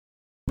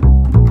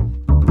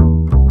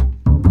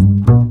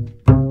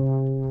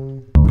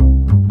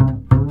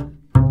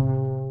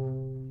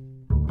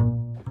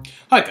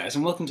guys,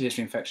 and welcome to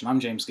History Infection.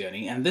 I'm James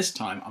Gurney, and this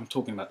time I'm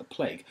talking about the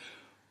plague.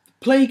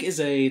 Plague is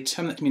a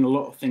term that can mean a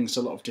lot of things to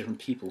a lot of different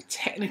people.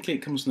 Technically,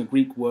 it comes from the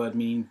Greek word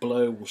meaning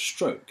blow or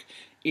stroke.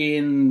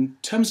 In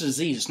terms of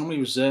disease, it's normally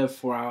reserved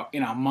for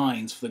in our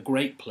minds for the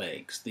Great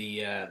Plagues,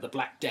 the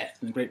Black Death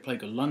and the Great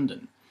Plague of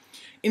London.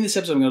 In this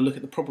episode, I'm going to look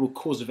at the probable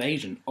causative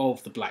agent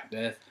of the Black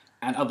Death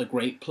and other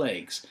Great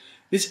Plagues.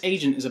 This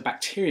agent is a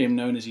bacterium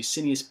known as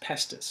Yersinia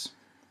pestis.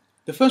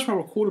 The first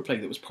well-recorded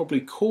plague that was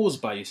probably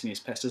caused by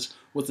Yersinia pestis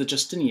was the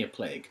Justinia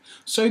plague,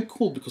 so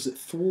called because it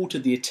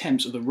thwarted the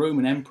attempts of the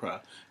Roman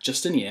Emperor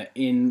Justinian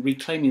in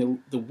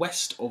reclaiming the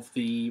west of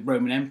the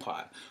Roman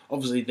Empire.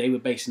 Obviously they were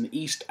based in the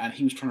east and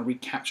he was trying to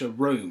recapture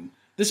Rome.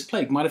 This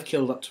plague might have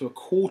killed up to a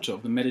quarter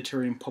of the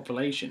Mediterranean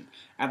population.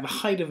 At the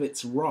height of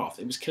its wrath,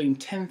 it was killing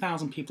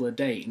 10,000 people a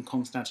day in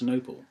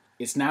Constantinople.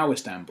 It's now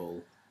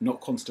Istanbul, not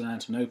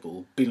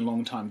Constantinople, been a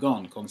long time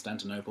gone,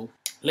 Constantinople.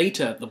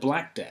 Later, the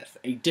Black Death,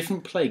 a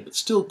different plague but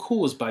still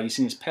caused by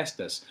Yersinia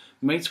pestis,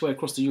 made its way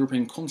across the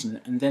European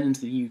continent and then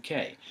into the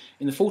UK.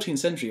 In the 14th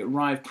century, it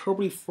arrived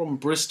probably from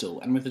Bristol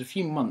and within a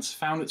few months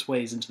found its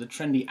ways into the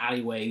trendy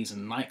alleyways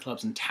and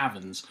nightclubs and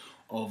taverns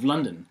of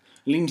London,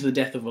 leading to the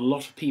death of a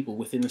lot of people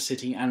within the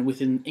city and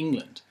within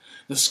England.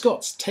 The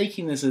Scots,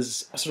 taking this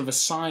as a sort of a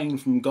sign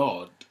from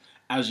God,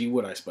 as you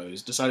would I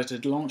suppose, decided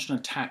to launch an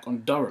attack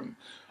on Durham,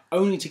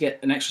 only to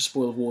get an extra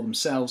spoil of war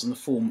themselves in the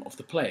form of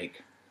the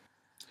plague.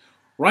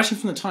 Writing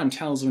from the time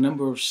tells of a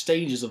number of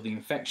stages of the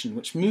infection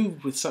which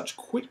moved with such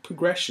quick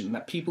progression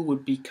that people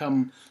would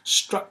become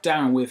struck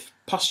down with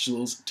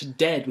pustules to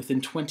dead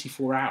within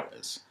 24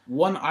 hours.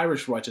 One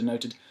Irish writer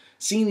noted,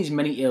 "Seeing these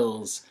many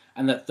ills,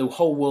 and that the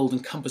whole world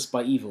encompassed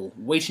by evil,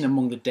 waiting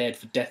among the dead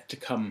for death to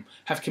come,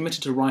 have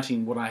committed to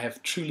writing what I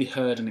have truly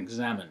heard and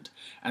examined.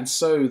 And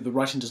so the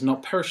writing does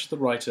not perish with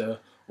the writer,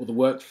 or the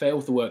work fail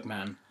with the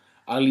workman.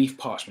 I leave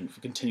parchment for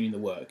continuing the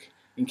work,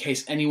 in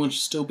case anyone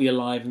should still be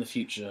alive in the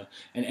future,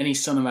 and any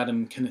son of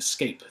Adam can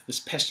escape this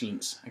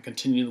pestilence and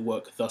continue the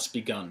work thus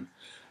begun."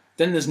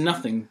 Then there's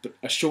nothing but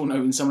a short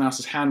note in someone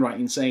else's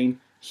handwriting saying,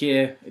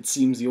 "Here, it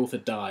seems the author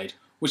died,"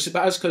 which is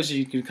about as close as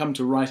you can come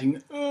to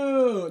writing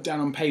down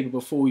on paper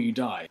before you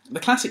die. The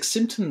classic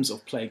symptoms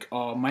of plague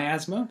are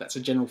miasma, that's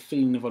a general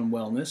feeling of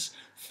unwellness,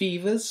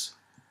 fevers,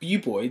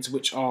 buboids,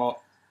 which are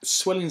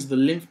swellings of the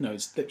lymph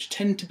nodes that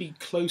tend to be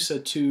closer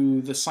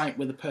to the site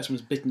where the person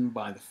was bitten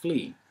by the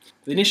flea.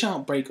 The initial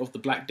outbreak of the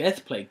Black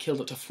Death plague killed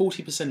up to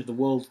 40% of the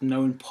world's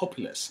known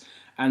populace,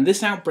 and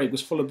this outbreak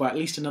was followed by at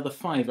least another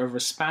 5 over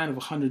a span of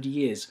 100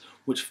 years,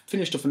 which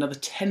finished off another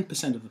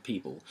 10% of the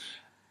people.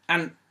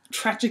 And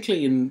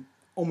tragically and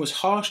almost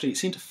harshly, it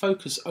seemed to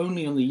focus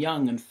only on the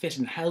young and fit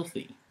and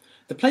healthy.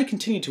 The plague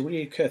continued to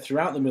reoccur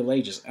throughout the Middle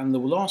Ages, and the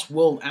last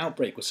world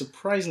outbreak was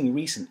surprisingly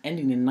recent,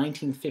 ending in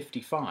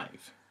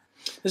 1955.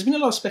 There's been a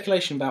lot of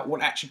speculation about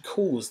what actually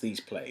caused these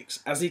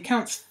plagues, as the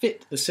accounts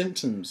fit the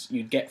symptoms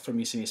you'd get from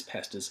Yersinia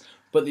pestis,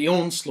 but the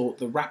onslaught,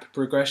 the rapid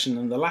progression,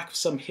 and the lack of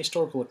some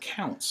historical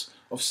accounts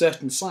of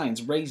certain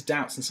signs raised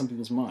doubts in some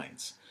people's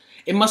minds.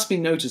 It must be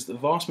noticed that the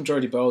vast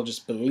majority of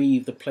biologists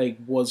believe the plague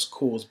was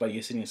caused by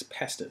Yersinia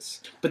pestis,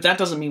 but that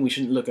doesn't mean we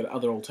shouldn't look at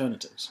other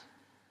alternatives.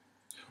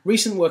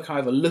 Recent work,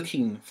 however,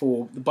 looking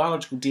for the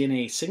biological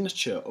DNA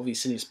signature of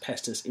Yersinia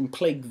pestis in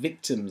plague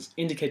victims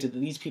indicated that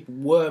these people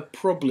were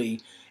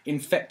probably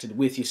infected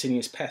with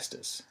Yersinia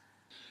pestis.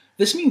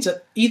 This means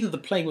that either the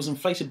plague was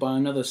inflated by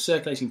another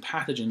circulating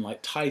pathogen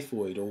like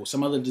typhoid or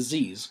some other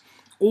disease,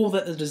 or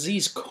that the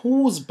disease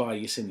caused by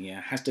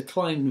Yersinia has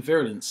declined in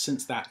virulence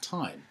since that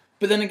time.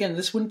 But then again,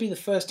 this wouldn't be the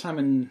first time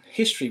in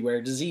history where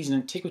a disease in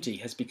antiquity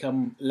has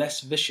become less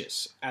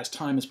vicious as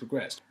time has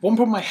progressed. One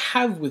problem I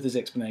have with this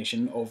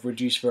explanation of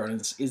reduced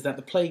virulence is that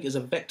the plague is a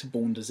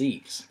vector-borne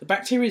disease. The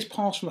bacteria is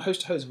passed from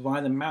host to host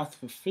via the mouth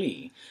of a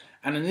flea,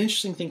 and an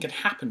interesting thing can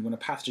happen when a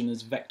pathogen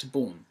is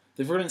vector-borne.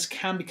 The virulence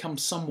can become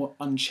somewhat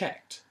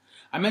unchecked.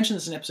 I mentioned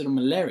this in an episode on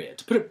malaria.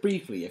 To put it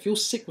briefly, if you're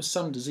sick with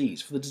some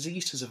disease, for the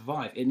disease to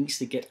survive, it needs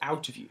to get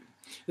out of you.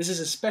 This is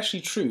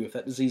especially true if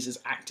that disease is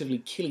actively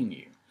killing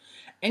you.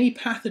 Any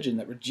pathogen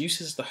that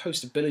reduces the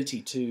host's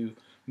ability to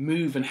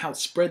move and help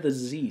spread the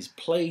disease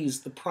plays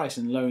the price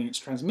in lowering its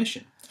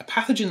transmission. A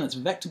pathogen that's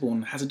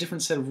vector-borne has a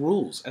different set of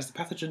rules, as the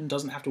pathogen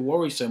doesn't have to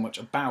worry so much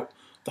about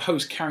the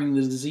host carrying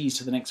the disease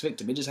to the next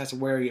victim. It just has to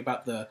worry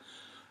about the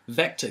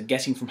vector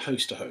getting from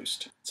host to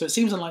host. So it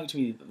seems unlikely to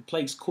me that the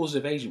plague's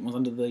causative agent was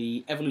under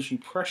the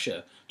evolutionary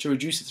pressure to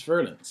reduce its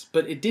virulence,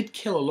 but it did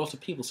kill a lot of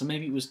people, so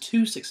maybe it was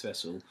too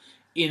successful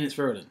in its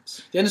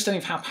virulence. The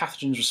understanding of how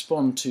pathogens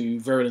respond to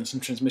virulence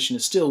and transmission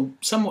is still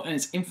somewhat in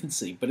its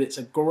infancy, but it's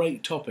a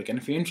great topic, and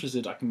if you're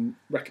interested, I can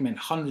recommend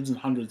hundreds and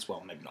hundreds,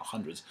 well, maybe not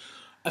hundreds,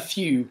 a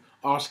few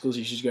articles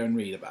you should go and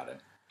read about it.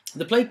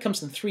 The plague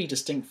comes in 3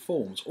 distinct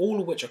forms, all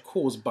of which are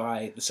caused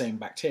by the same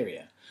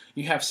bacteria.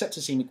 You have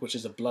septicemic, which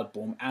is a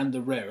bloodborne and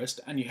the rarest,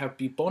 and you have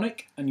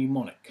bubonic and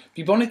pneumonic.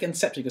 Bubonic and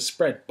septic are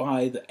spread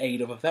by the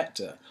aid of a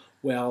vector,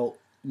 while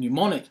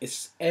pneumonic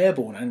is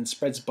airborne and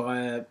spreads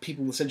by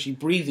people essentially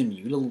breathing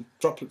you, little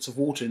droplets of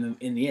water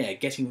in the air,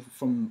 getting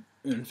from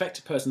an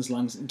infected person's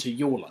lungs into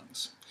your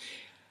lungs.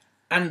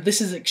 And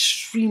this is an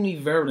extremely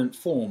virulent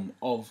form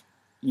of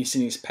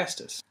Yersinia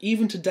pestis.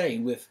 Even today,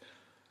 with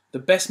the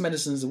best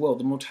medicines in the world,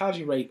 the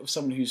mortality rate of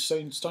someone who's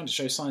starting to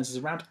show signs is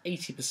around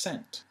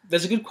 80%.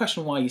 There's a good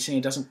question why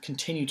Yersinia doesn't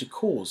continue to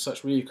cause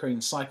such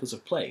recurring cycles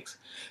of plagues.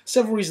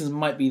 Several reasons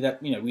might be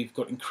that we've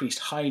got increased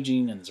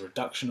hygiene and there's a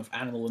reduction of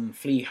animal and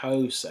flea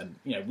hosts, and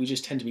we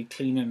just tend to be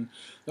clean and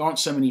there aren't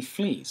so many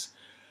fleas.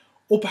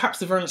 Or perhaps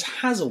the virulence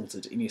has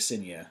altered in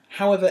Yersinia.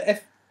 However,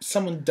 if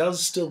someone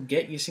does still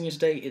get Yersinia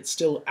today, it's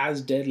still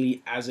as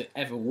deadly as it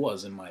ever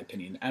was, in my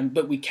opinion.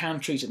 But we can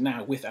treat it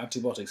now with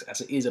antibiotics,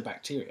 as it is a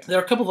bacteria. There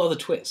are a couple of other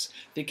twists.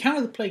 The account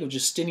of the plague of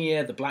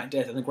Justinia, the Black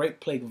Death, and the Great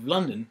Plague of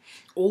London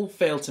all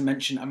fail to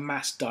mention a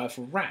mass diet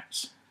of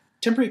rats.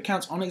 Temporary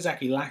accounts aren't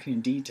exactly lacking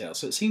in detail,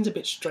 so it seems a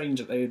bit strange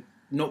that they would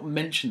not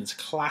mention this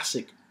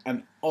classic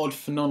and odd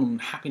phenomenon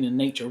happening in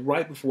nature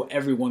right before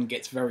everyone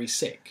gets very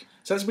sick.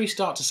 So let's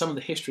restart to some of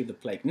the history of the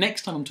plague.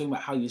 Next time I'm talking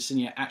about how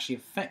Yersinia actually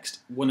affects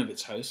one of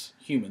its hosts,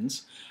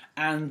 humans,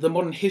 and the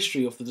modern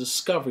history of the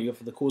discovery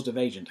of the causative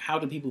agent. How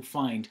do people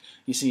find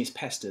Yersinia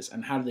pestis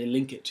and how do they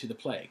link it to the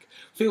plague?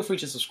 Feel free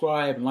to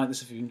subscribe and like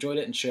this if you enjoyed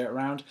it and share it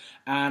around.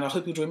 And I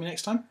hope you'll join me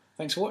next time.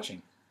 Thanks for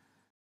watching.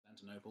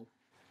 Constantinople.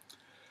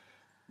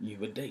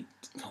 You've a date.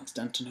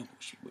 Constantinople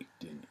should wait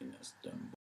in Istanbul.